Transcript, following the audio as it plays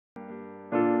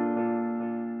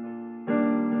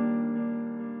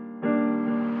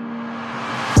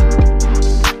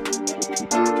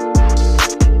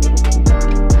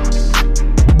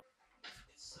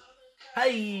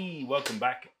welcome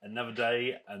back. Another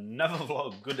day, another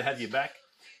vlog. Good to have you back.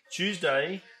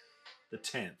 Tuesday, the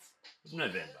 10th of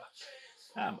November.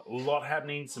 A lot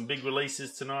happening, some big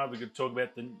releases tonight. We could talk about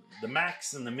the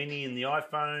Macs and the Mini and the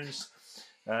iPhones.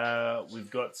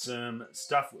 We've got some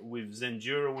stuff with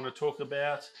Zendura I want to talk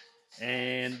about.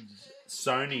 And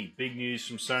Sony, big news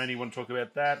from Sony, want to talk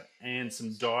about that. And some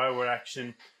Daiwa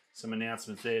action, some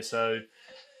announcements there. So,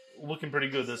 looking pretty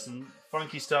good. There's some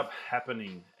funky stuff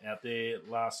happening out there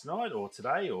last night or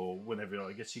today or whenever,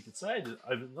 I guess you could say,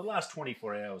 over the last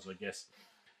 24 hours, I guess.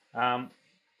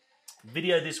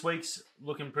 Video this week's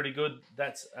looking pretty good.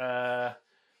 That's I've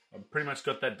pretty much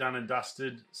got that done and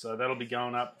dusted, so that'll be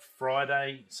going up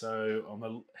Friday. So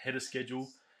I'm ahead of schedule,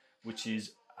 which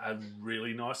is a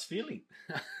really nice feeling.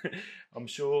 I'm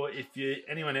sure if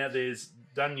anyone out there's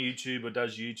done YouTube or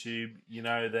does YouTube, you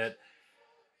know that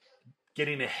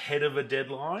getting ahead of a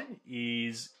deadline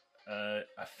is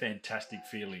a fantastic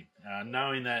feeling.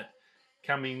 Knowing that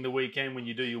coming the weekend when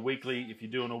you do your weekly, if you're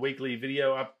doing a weekly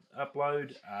video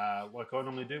upload, like I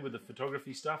normally do with the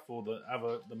photography stuff or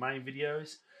the main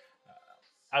videos,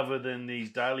 other than these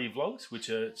daily vlogs, which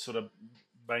are sort of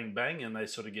bang bang and they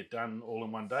sort of get done all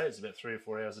in one day. It's about 3 or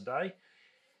 4 hours a day.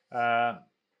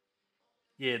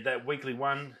 Yeah, that weekly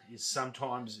one is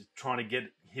sometimes trying to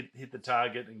hit the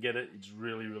target and get it. It's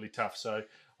really, really tough. So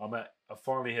I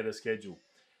finally had a schedule.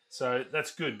 So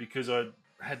that's good because I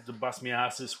had to bust my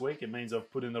ass this week. It means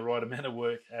I've put in the right amount of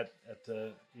work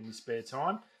in my spare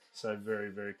time. So very,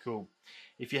 very cool.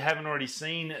 If you haven't already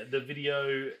seen the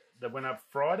video that went up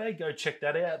Friday, go check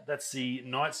that out. That's the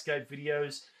Nightscape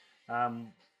videos.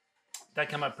 That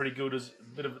came up pretty good as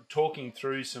a bit of talking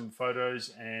through some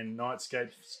photos and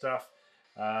Nightscape stuff.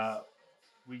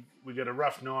 We got a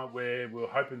rough night where we were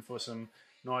hoping for some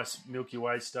nice Milky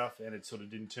Way stuff and it sort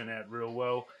of didn't turn out real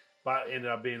well, but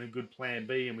ended up being a good plan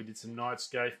B, and we did some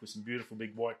Nightscape with some beautiful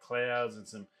big white clouds and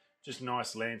some just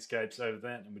nice landscapes over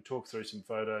that, and we talked through some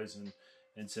photos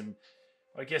and some,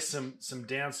 I guess, some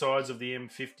downsides of the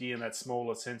M50 and that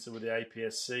smaller sensor with the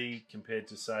APS-C compared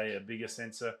to, say, a bigger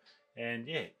sensor. And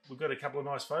yeah, we've got a couple of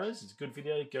nice photos. It's a good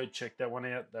video. Go check that one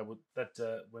out. That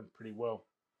went pretty well.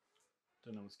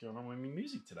 Don't know what's going on with my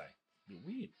music today. A bit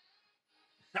weird.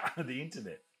 The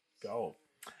internet. Gold.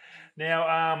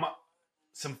 Now,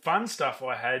 some fun stuff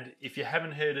I had. If you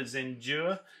haven't heard of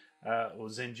Zendura, I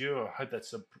hope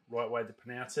that's the right way to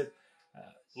pronounce it.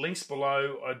 Links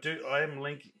below. I've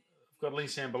got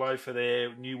links down below for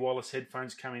their new wireless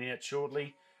headphones coming out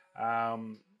shortly.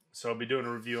 So I'll be doing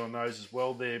a review on those as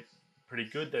well. They're pretty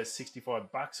good. They're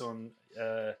 $65 on,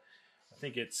 I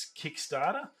think it's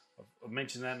Kickstarter. I've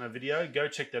mentioned that in a video. Go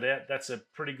check that out. That's a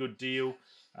pretty good deal.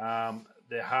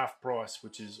 They're half price,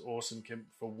 which is awesome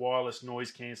for wireless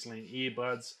noise cancelling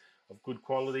earbuds of good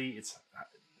quality. It's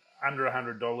under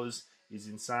 $100 is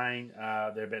insane.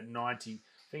 They're about $90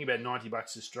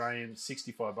 Australian,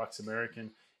 $65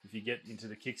 American if you get into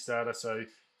the Kickstarter. So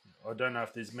I don't know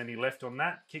if there's many left on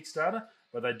that Kickstarter,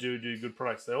 but they do good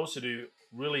products. They also do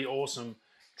really awesome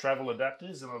travel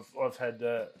adapters, and I've had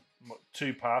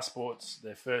 2 passports.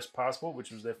 Their first passport,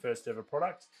 which was their first ever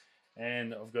product,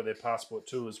 and I've got their passport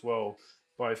 2 as well.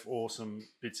 Both awesome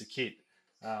bits of kit.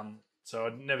 So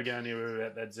I'd never go anywhere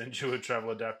without that Zendura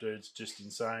travel adapter. It's just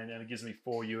insane, and it gives me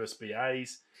 4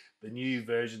 USB-As. The new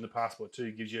version, the Passport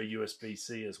 2, gives you a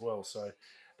USB-C as well. So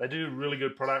they do really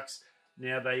good products.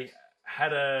 Now, they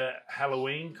had a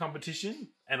Halloween competition,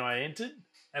 and I entered,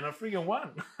 and I friggin'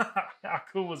 won. How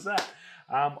cool was that?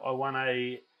 I won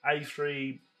a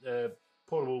A3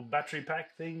 portable battery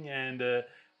pack thing and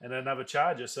another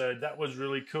charger. So that was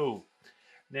really cool.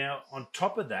 Now, on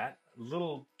top of that,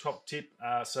 little top tip,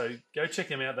 so go check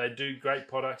them out. They do great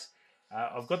products.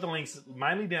 I've got the links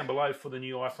mainly down below for the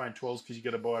new iPhone 12s because you've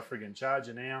got to buy a friggin'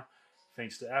 charger now,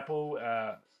 thanks to Apple.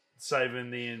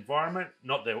 Saving the environment,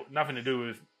 nothing to do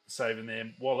with saving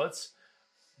their wallets,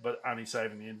 but only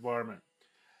saving the environment.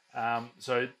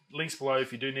 So links below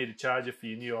if you do need a charger for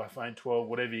your new iPhone 12,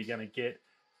 whatever you're going to get,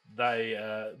 they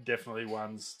are definitely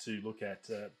ones to look at.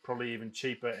 Probably even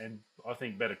cheaper and I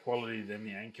think better quality than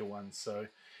the Anker ones. So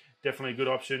definitely a good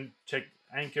option. Check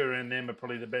Anker and them are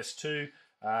probably the best too.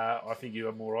 I think you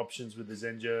have more options with the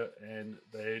Zendura and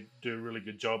they do a really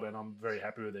good job, and I'm very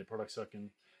happy with their products. So I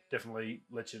can definitely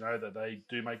let you know that they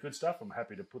do make good stuff. I'm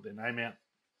happy to put their name out.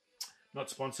 Not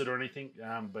sponsored or anything,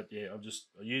 but yeah,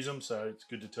 I use them, so it's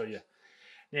good to tell you.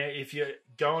 Now, if you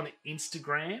go on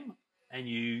Instagram and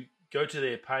you go to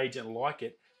their page and like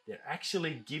it, they're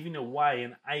actually giving away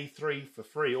an A3 for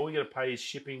free. All you got to pay is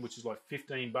shipping, which is like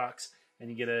 $15, and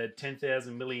you get a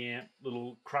 10,000 milliamp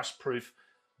little crush-proof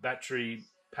battery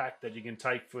pack that you can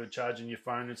take for charging your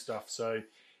phone and stuff. So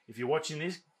if you're watching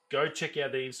this, go check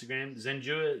out their Instagram,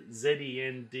 Zendure,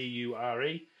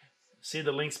 Zendure. See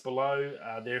the links below.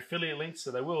 They're affiliate links,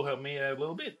 so they will help me out a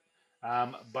little bit.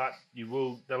 But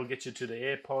that'll get you to the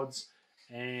AirPods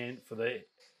and for the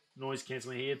noise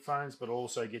cancelling headphones, but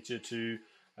also get you to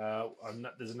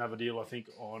there's another deal I think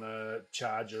on a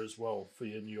charger as well for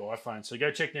your new iPhone. So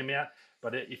go check them out.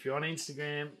 But if you're on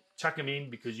Instagram, chuck them in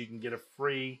because you can get a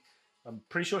free. I'm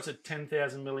pretty sure it's a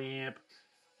 10,000 milliamp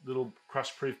little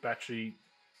crush-proof battery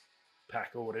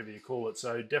pack or whatever you call it.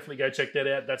 So definitely go check that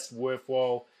out. That's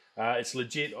worthwhile. It's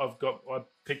legit. I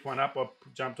picked one up. I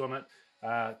jumped on it.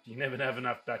 You never have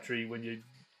enough battery when you're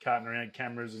carting around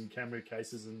cameras and camera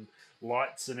cases and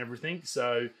lights and everything.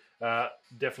 So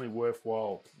definitely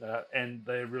worthwhile. And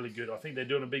they're really good. I think they're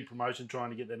doing a big promotion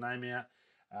trying to get their name out.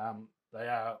 They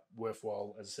are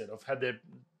worthwhile. As I said, I've had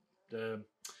the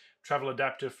travel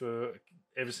adapter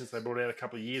ever since they brought it out a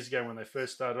couple of years ago when they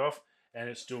first started off, and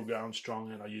it's still going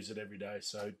strong, and I use it every day.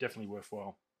 So definitely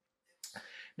worthwhile.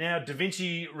 Now,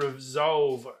 DaVinci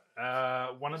Resolve,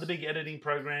 one of the big editing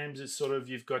programs is sort of,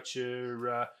 you've got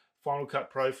your Final Cut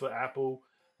Pro for Apple,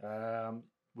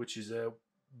 which is a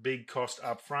big cost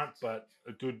up front, but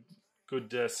a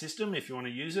good system if you want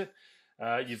to use it.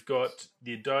 You've got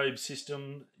the Adobe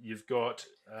system. You've got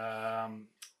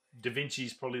DaVinci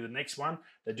is probably the next one.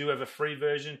 They do have a free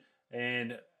version,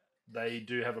 and they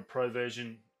do have a pro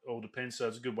version. All depends. So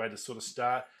it's a good way to sort of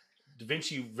start.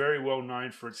 DaVinci, very well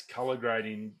known for its color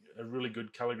grading, really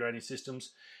good color grading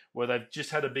systems. Well, they've just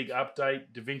had a big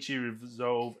update, DaVinci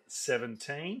Resolve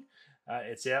 17.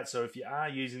 It's out, so if you are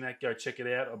using that, go check it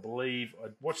out. I believe I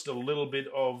watched a little bit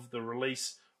of the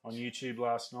release on YouTube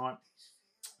last night,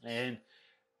 and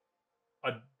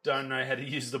I don't know how to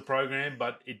use the program,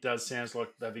 but it does sound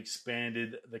like they've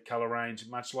expanded the color range,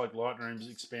 much like Lightroom's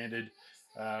expanded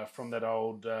from that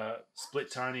old split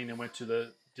toning and went to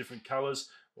the different colors.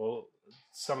 Well,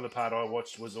 some of the part I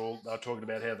watched was they were talking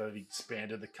about how they've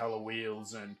expanded the color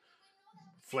wheels and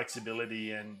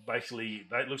flexibility, and basically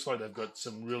it looks like they've got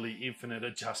some really infinite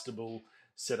adjustable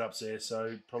setups there.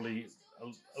 So probably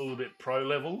a little bit pro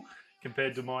level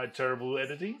compared to my terrible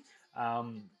editing.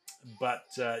 But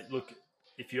look,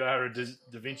 if you are a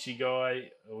DaVinci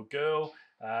guy or girl,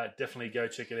 definitely go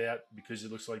check it out because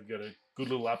it looks like you've got a good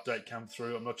little update come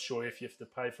through. I'm not sure if you have to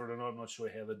pay for it or not. I'm not sure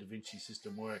how the DaVinci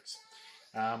system works.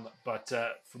 But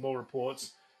for more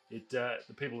reports, the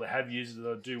people that have used it,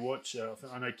 I do watch.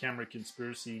 I know Camera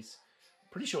Conspiracies.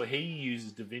 Pretty sure he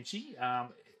uses DaVinci,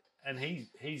 and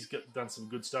he's done some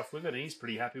good stuff with it, and he's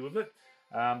pretty happy with it.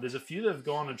 There's a few that have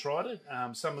gone and tried it.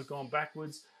 Some have gone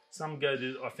backwards. Some go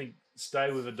to, I think,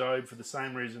 stay with Adobe for the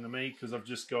same reason to me, because I've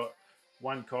just got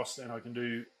one cost and I can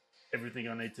do everything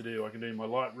I need to do. I can do my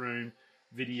Lightroom,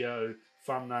 video,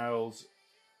 thumbnails,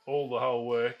 all the whole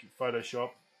work,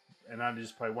 Photoshop, and I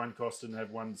just pay one cost and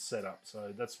have one setup.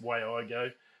 So that's the way I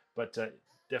go, but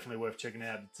definitely worth checking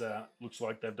out. It looks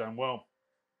like they've done well.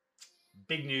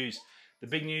 Big news. The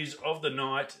big news of the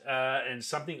night, and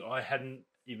something I hadn't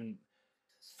even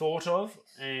thought of,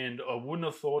 and I wouldn't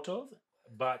have thought of,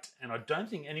 and I don't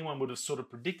think anyone would have sort of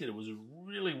predicted. It was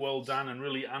really well done and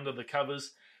really under the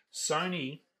covers.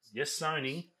 Sony, yes,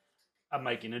 Sony, are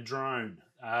making a drone.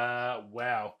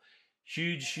 Wow.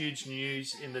 Huge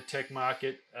news in the tech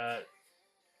market. I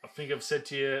think I've said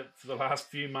to you for the last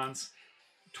few months,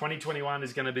 2021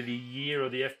 is going to be the year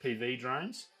of the FPV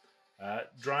drones.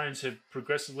 Drones have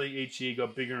progressively each year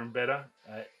got bigger and better.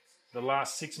 The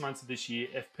last 6 months of this year,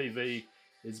 FPV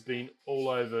has been all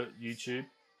over YouTube.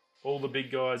 All the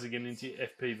big guys are getting into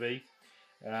FPV.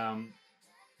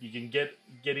 You can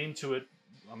get into it.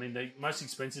 I mean, the most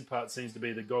expensive part seems to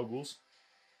be the goggles.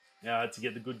 To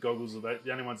get the good goggles,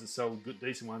 the only ones that sell good,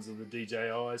 decent ones are the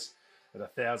DJIs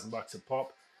at $1,000 a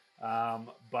pop.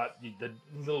 But the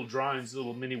little drones,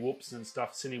 little mini whoops and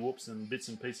stuff, cine whoops and bits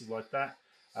and pieces like that,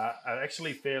 are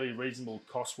actually fairly reasonable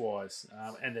cost-wise,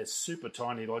 and they're super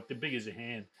tiny, like they're big as your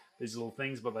hand. These little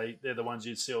things, but they're the ones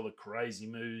you'd see all the crazy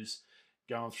moves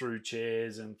going through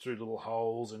chairs and through little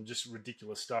holes and just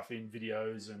ridiculous stuff in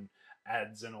videos and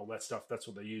ads and all that stuff. That's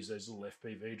what they use, those little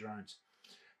FPV drones.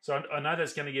 So I know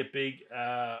that's going to get big.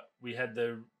 We had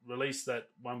the release, that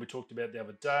one we talked about the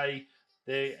other day.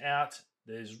 They're out.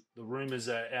 There's the rumors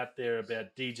are out there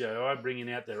about DJI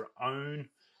bringing out their own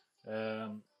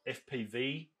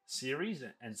FPV series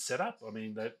and setup. I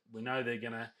mean, we know they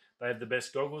have the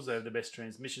best goggles. They have the best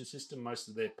transmission system. Most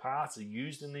of their parts are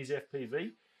used in these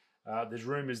FPV. There's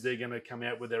rumors they're going to come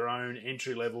out with their own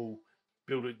entry-level,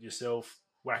 build it yourself,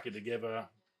 whack it together,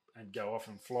 and go off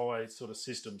and fly sort of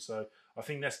system. So I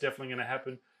think that's definitely going to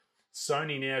happen.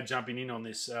 Sony now jumping in on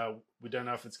this. We don't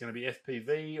know if it's going to be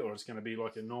FPV or it's going to be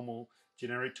like a normal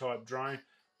generic type drone.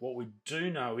 What we do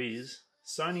know is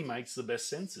Sony makes the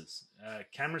best sensors,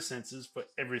 camera sensors for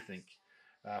everything,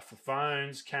 for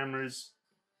phones, cameras.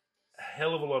 A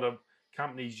hell of a lot of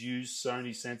companies use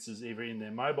Sony sensors either in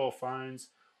their mobile phones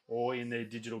or in their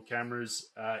digital cameras.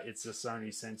 It's a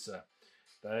Sony sensor.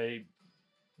 They've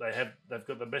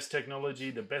got the best technology,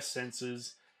 the best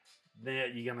sensors. Now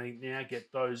you're going to now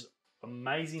get those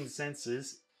amazing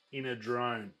sensors in a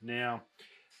drone. Now,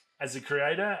 as a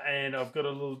creator, and I've got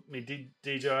a little my DJI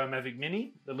Mavic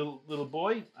Mini, the little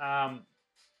boy,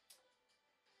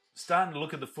 starting to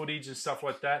look at the footage and stuff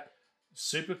like that.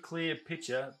 Super clear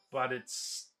picture, but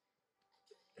it's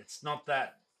not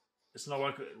that. It's not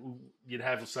like you'd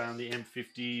have, say, on the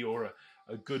M50 or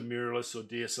a good mirrorless or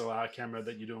DSLR camera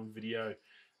that you're doing video.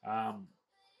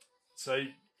 So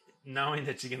knowing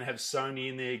that you're going to have Sony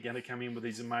in there, going to come in with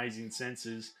these amazing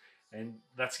sensors, and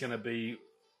that's going to be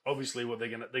obviously what they're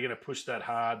going to push that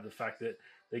hard. The fact that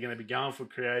they're going to be going for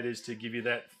creators to give you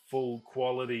that full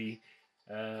quality,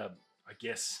 I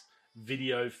guess,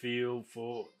 video feel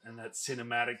and that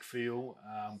cinematic feel.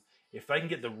 If they can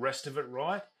get the rest of it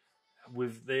right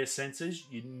with their sensors,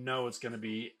 you know it's going to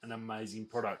be an amazing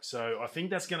product. So I think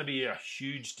that's going to be a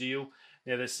huge deal.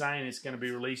 Now they're saying it's going to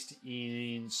be released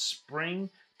in spring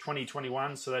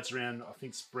 2021, so that's around, I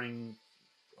think, spring.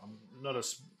 I'm not a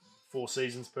four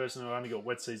seasons person. I've only got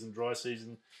wet season, dry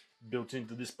season built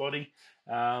into this body.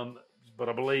 But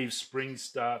I believe spring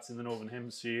starts in the Northern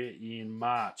Hemisphere in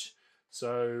March.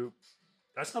 So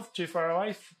that's not too far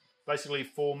away, basically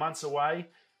 4 months away.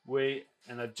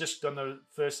 And they've just done the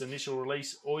first initial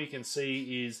release. All you can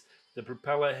see is the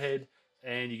propeller head,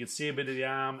 and you can see a bit of the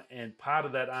arm, and part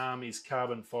of that arm is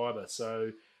carbon fiber.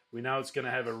 So we know it's going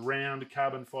to have a round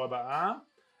carbon fiber arm.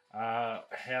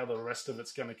 How the rest of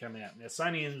it's going to come out. Now,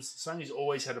 Sony's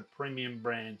always had a premium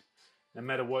brand, no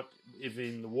matter what. If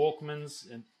in the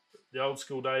Walkmans and the old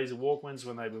school days of Walkmans,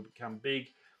 when they would become big,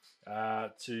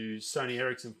 to Sony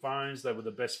Ericsson phones, they were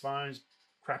the best phones,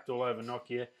 crapped all over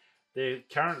Nokia. Their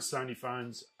current Sony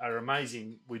phones are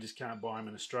amazing. We just can't buy them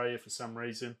in Australia for some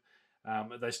reason.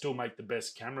 They still make the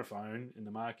best camera phone in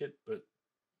the market, but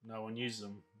no one uses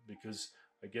them because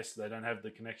I guess they don't have the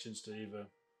connections to either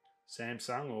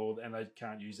Samsung and they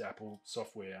can't use Apple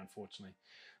software, unfortunately.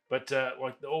 But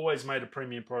like they always made a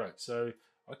premium product, so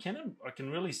I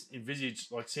can really envisage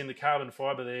like seeing the carbon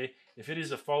fiber there. If it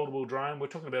is a foldable drone, we're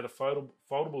talking about a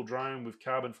foldable drone with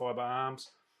carbon fiber arms.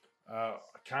 I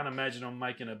can't imagine I'm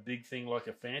making a big thing like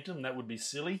a Phantom. That would be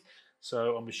silly.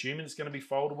 So I'm assuming it's going to be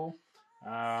foldable.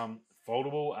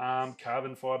 Foldable arm,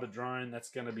 carbon fiber drone. That's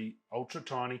going to be ultra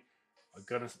tiny. I'm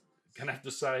gonna have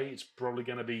to say it's probably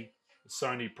going to be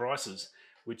Sony prices,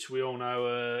 which we all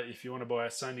know. If you want to buy a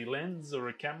Sony lens or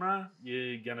a camera,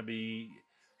 you're going to be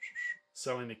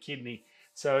selling a kidney.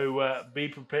 So be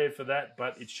prepared for that,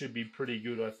 but it should be pretty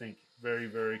good, I think. Very,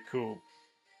 very cool.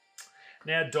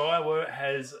 Now, Daiwa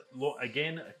has,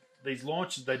 again, these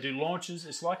launches. They do launches.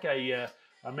 It's like I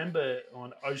remember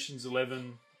on Ocean's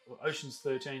 11, or Ocean's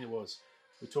 13 it was,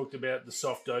 we talked about the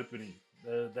soft opening.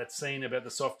 That scene about the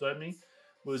soft opening.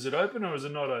 Was it open or was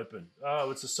it not open?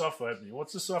 Oh, it's a soft opening.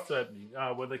 What's a soft opening?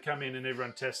 Oh, well, they come in and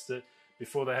everyone tests it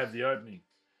before they have the opening.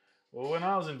 Well, when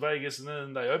I was in Vegas and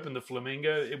then they opened the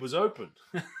Flamingo, it was open.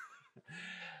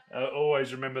 I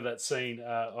always remember that scene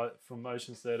from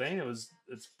Ocean's 13.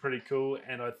 It's pretty cool,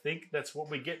 and I think that's what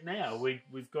we get now.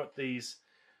 We've got these.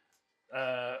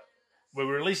 We're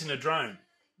releasing a drone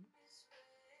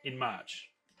in March.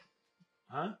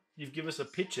 Huh? You've given us a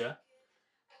picture,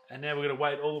 and now we're going to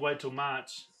wait all the way till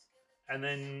March, and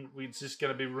then it's just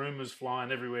going to be rumours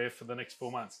flying everywhere for the next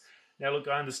 4 months. Now, look,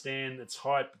 I understand it's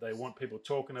hype. They want people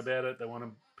talking about it. They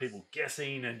want people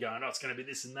guessing and going, oh, it's going to be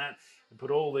this and that, and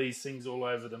put all these things all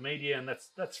over the media, and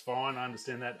that's fine. I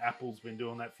understand that. Apple's been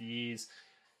doing that for years.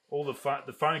 All the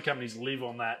phone companies live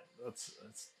on that. It's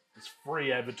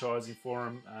free advertising for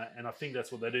them, and I think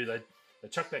that's what they do. They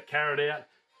chuck that carrot out.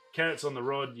 Carrot's on the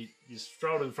rod. You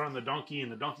throw it in front of the donkey,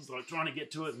 and the donkey's like trying to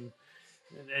get to it, and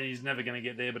he's never going to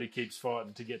get there, but he keeps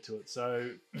fighting to get to it. So,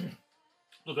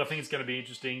 look, I think it's going to be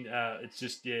interesting. It's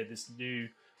just, this new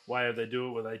way they do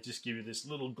it, where they just give you this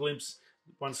little glimpse,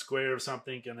 one square of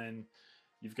something, and then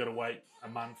you've got to wait a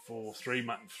month or 3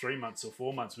 months or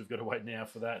 4 months. We've got to wait now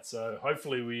for that. So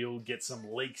hopefully we'll get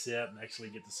some leaks out and actually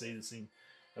get to see this thing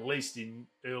at least in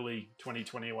early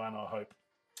 2021, I hope.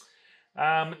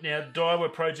 Now,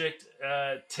 Daiwa Project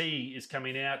T is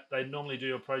coming out. They normally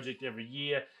do a project every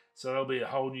year, so there'll be a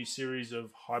whole new series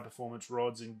of high-performance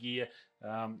rods and gear.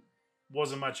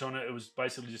 Wasn't much on it. It was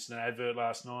basically just an advert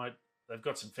last night. they've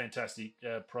got some fantastic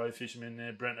pro fishermen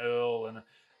there, Brent Earl and a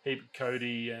heap of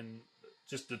Cody, and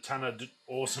just a ton of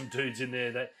awesome dudes in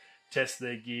there that test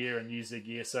their gear and use their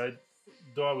gear. So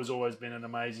Daiwa's always been an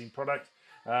amazing product.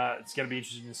 It's going to be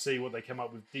interesting to see what they come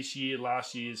up with this year.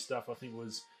 Last year's stuff, I think,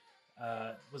 was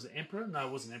it Emperor? No,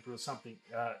 it wasn't Emperor. Something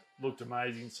looked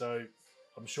amazing. So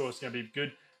I'm sure it's going to be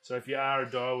good. So if you are a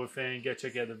Daiwa fan, go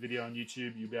check out the video on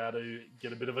YouTube. You'll be able to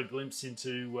get a bit of a glimpse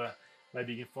into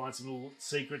maybe you can find some little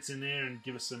secrets in there and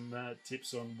give us some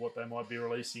tips on what they might be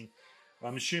releasing.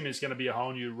 I'm assuming it's going to be a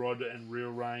whole new rod and reel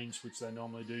range, which they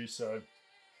normally do. So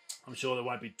I'm sure they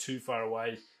won't be too far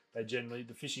away.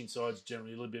 The fishing side's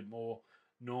generally a little bit more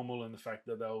normal in the fact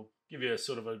that they'll give you a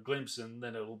sort of a glimpse, and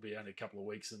then it'll be only a couple of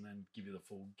weeks and then give you the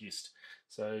full gist.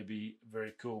 So it'll be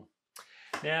very cool.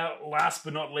 Now, last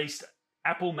but not least,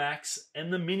 Apple Max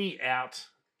and the Mini out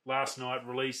last night.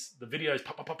 Released the videos,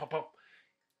 pop.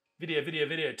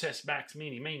 Video, test Max,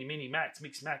 Mini, Max,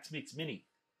 Mix, Mini.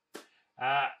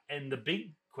 And the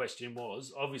big question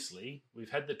was, obviously,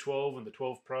 we've had the 12 and the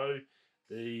 12 Pro.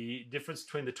 The difference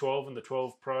between the 12 and the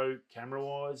 12 Pro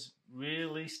camera-wise,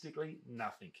 realistically,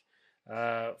 nothing.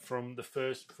 From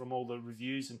all the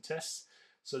reviews and tests.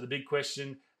 So the big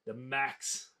question, the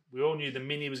Max, we all knew the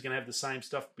Mini was going to have the same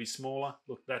stuff, but be smaller.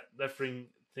 Look, that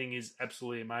thing is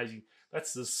absolutely amazing.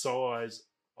 That's the size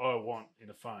I want in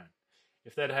a phone.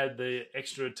 If that had the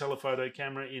extra telephoto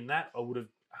camera in that, I would have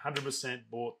 100%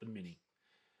 bought the Mini.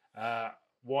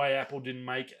 Why Apple didn't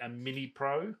make a Mini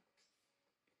Pro?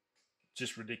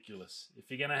 Just ridiculous.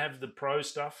 If you're going to have the Pro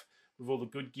stuff with all the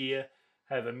good gear,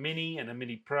 have a Mini and a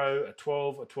Mini Pro, a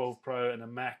 12 Pro, and a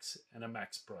Max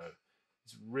Pro.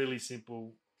 It's really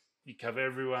simple. You cover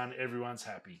everyone, everyone's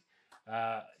happy.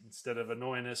 Instead of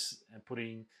annoying us and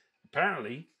putting,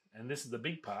 apparently, and this is the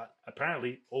big part,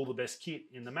 apparently all the best kit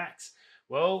in the Max.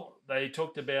 Well, they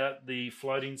talked about the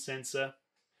floating sensor.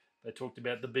 They talked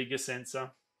about the bigger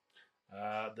sensor,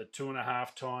 the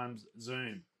 2.5 times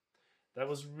zoom. That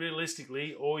was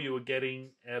realistically all you were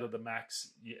getting out of the Max,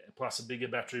 plus a bigger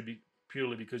battery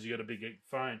purely because you got a bigger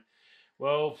phone.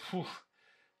 Well,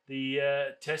 the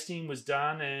testing was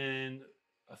done, and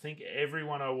I think every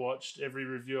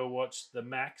review I watched, the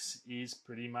Max is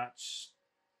pretty much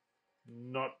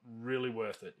not really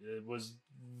worth it. It was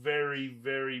very,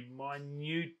 very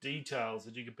minute details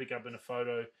that you could pick up in a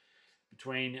photo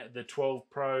between the 12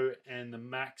 Pro and the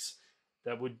Max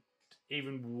that would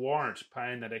even warrant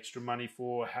paying that extra money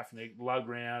for having to lug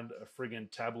around a friggin'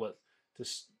 tablet to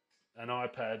an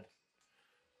iPad.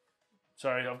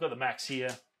 Sorry, I've got the Max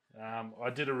here. I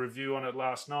did a review on it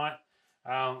last night.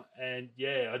 And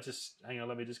yeah, hang on,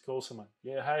 let me just call someone.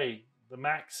 Yeah, hey, the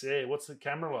Max, yeah, what's the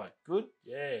camera like? Good?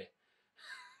 Yeah.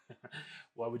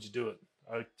 Why would you do it?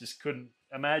 I just couldn't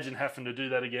imagine having to do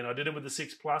that again. I did it with the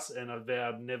 6 Plus, and I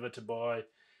vowed never to buy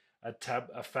a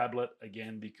phablet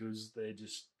again because they're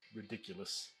just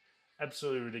ridiculous.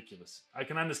 Absolutely ridiculous. I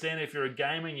can understand if you're a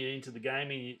gamer and you're into the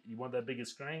gaming, you want that bigger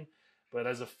screen, but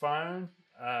as a phone,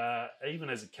 even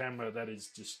as a camera, that is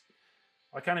just,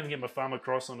 I can't even get my thumb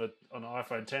across on an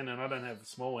iPhone 10, and I don't have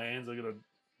small hands. I've got an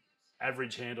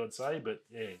average hand, I'd say, but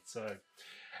yeah, so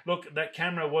look, that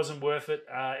camera wasn't worth it.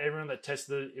 Everyone that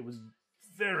tested it was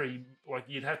very, like,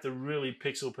 you'd have to really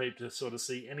pixel peep to sort of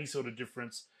see any sort of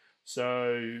difference.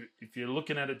 So if you're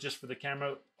looking at it just for the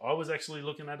camera, I was actually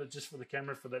looking at it just for the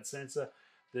camera for that sensor.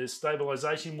 The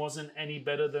stabilization wasn't any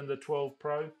better than the 12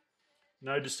 Pro.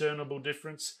 No discernible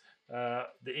difference.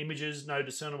 The images, no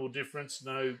discernible difference.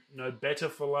 No better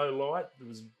for low light. There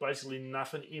was basically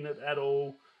nothing in it at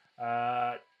all.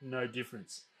 No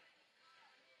difference.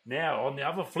 Now, on the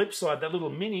other flip side, that little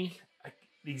Mini,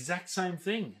 the exact same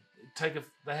thing.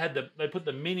 They put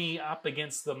the Mini up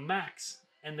against the Max,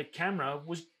 and the camera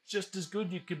was just as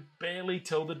good. You could barely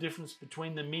tell the difference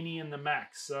between the Mini and the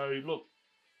Max. So look,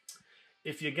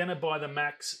 if you're going to buy the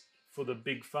Max for the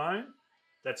big phone,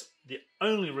 that's the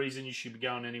only reason you should be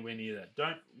going anywhere near that.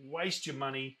 Don't waste your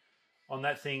money on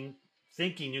that thing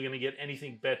thinking you're going to get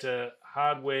anything better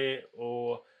hardware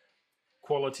or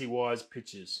quality-wise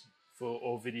pictures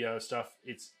or video stuff.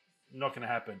 It's not going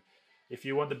to happen. If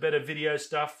you want the better video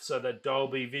stuff, so that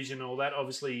Dolby Vision and all that,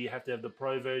 obviously you have to have the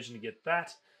Pro version to get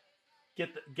that.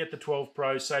 Get the 12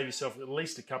 Pro, save yourself at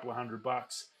least a couple of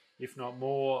 $100, if not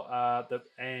more,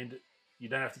 and you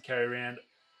don't have to carry around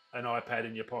an iPad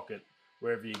in your pocket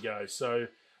wherever you go. So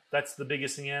that's the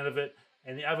biggest thing out of it.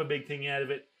 And the other big thing out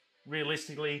of it,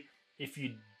 realistically, if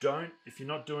you're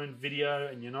not doing video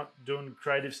and you're not doing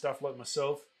creative stuff like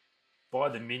myself, buy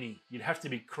the Mini. You'd have to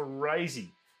be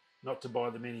crazy not to buy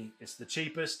the Mini. It's the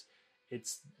cheapest.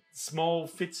 It's small,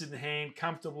 fits in the hand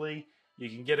comfortably. You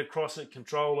can get across it,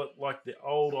 control it like the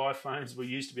old iPhones we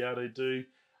used to be able to do.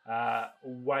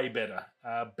 Way better.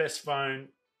 Best phone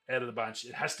out of the bunch.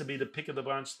 It has to be the pick of the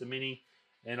bunch, the Mini,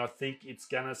 and I think it's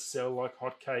going to sell like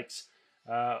hotcakes.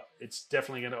 It's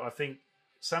definitely going to, I think,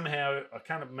 somehow, I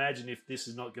can't imagine if this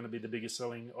is not going to be the biggest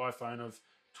selling iPhone of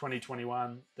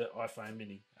 2021, the iPhone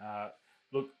Mini.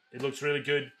 Look, it looks really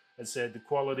good. As I said, the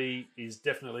quality is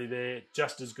definitely there,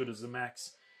 just as good as the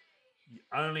Max.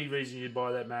 The only reason you'd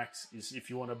buy that Max is if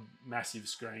you want a massive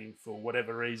screen for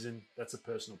whatever reason. That's a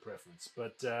personal preference.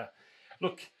 But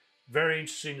look, very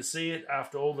interesting to see it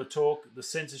after all the talk, the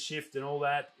sensor shift and all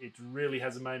that. It really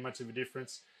hasn't made much of a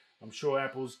difference. I'm sure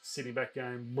Apple's sitting back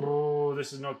going, bro,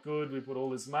 this is not good. We put all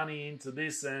this money into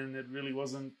this and it really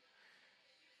wasn't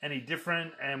any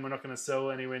different. And we're not going to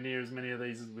sell anywhere near as many of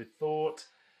these as we thought.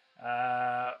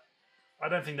 I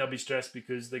don't think they'll be stressed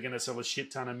because they're going to sell a shit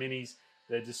ton of Minis.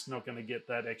 They're just not going to get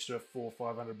that extra $400 or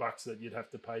 $500 that you'd have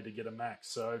to pay to get a Max.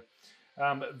 So,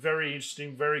 very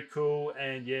interesting, very cool,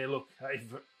 and yeah, look, hey,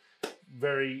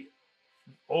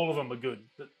 all of them are good.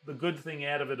 The good thing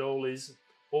out of it all is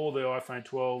all the iPhone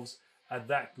 12s are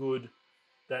that good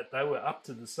that they were up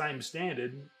to the same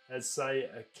standard as, say,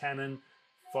 a Canon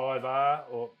 5R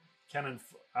or Canon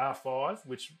R5,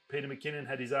 which Peter McKinnon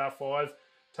had his R5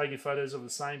 taking photos of the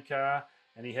same car,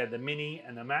 and he had the Mini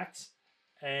and the Max.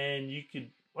 And you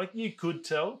could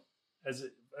tell as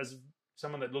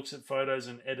someone that looks at photos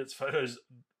and edits photos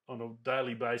on a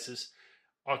daily basis,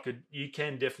 you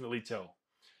can definitely tell.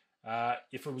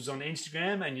 If it was on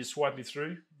Instagram and you're swiping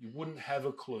through, you wouldn't have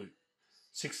a clue.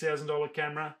 $6,000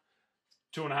 camera,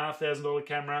 $2,500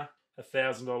 camera,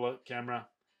 $1,000 camera.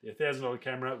 The $1,000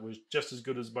 camera was just as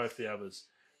good as both the others.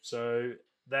 So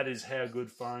that is how good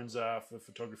phones are for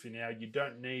photography now. You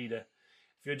don't need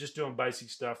if you're just doing basic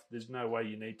stuff, there's no way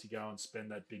you need to go and spend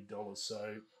that big dollars.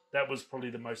 So that was probably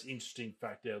the most interesting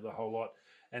fact out of the whole lot,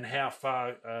 and how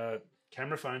far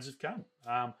camera phones have come.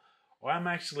 I'm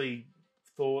actually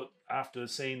thought after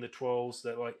seeing the 12s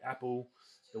that like Apple,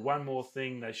 the one more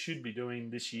thing they should be doing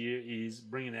this year is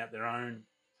bringing out their own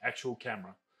actual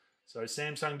camera. So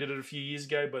Samsung did it a few years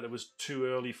ago, but it was too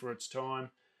early for its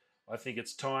time. I think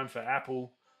it's time for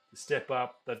Apple to step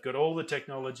up. They've got all the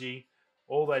technology.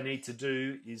 All they need to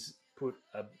do is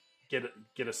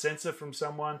get a sensor from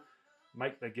someone.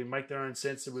 They can make their own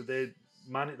sensor with their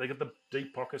money. They got the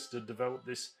deep pockets to develop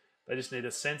this. They just need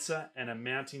a sensor and a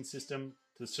mounting system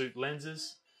to suit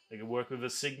lenses. They can work with a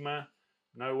Sigma,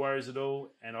 no worries at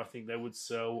all. And I think they would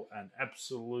sell an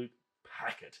absolute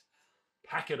packet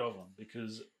of them,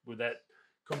 because with that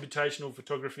computational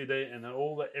photography there and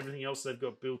everything else they've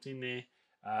got built in there,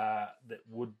 that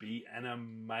would be an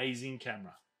amazing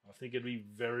camera. I think it'd be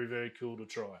very, very cool to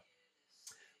try.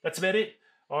 That's about it.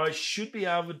 I should be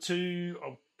able to,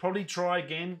 I'll probably try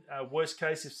again. Worst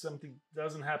case, if something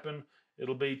doesn't happen,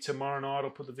 it'll be tomorrow night.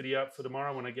 I'll put the video up for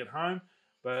tomorrow when I get home.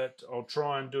 But I'll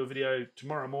try and do a video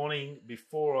tomorrow morning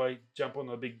before I jump on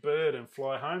the big bird and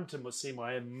fly home to see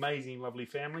my amazing, lovely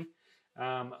family.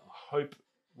 Hope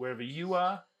wherever you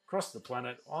are, across the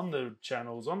planet, on the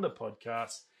channels, on the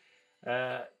podcast,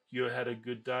 you had a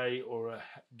good day, or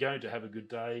going to have a good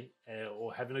day,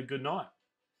 or having a good night.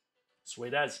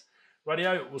 Sweet as.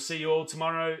 Rightio, we'll see you all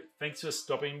tomorrow. Thanks for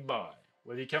stopping by.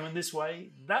 Whether you're coming this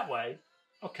way, that way,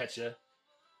 I'll catch you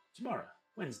tomorrow,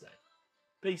 Wednesday.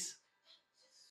 Peace.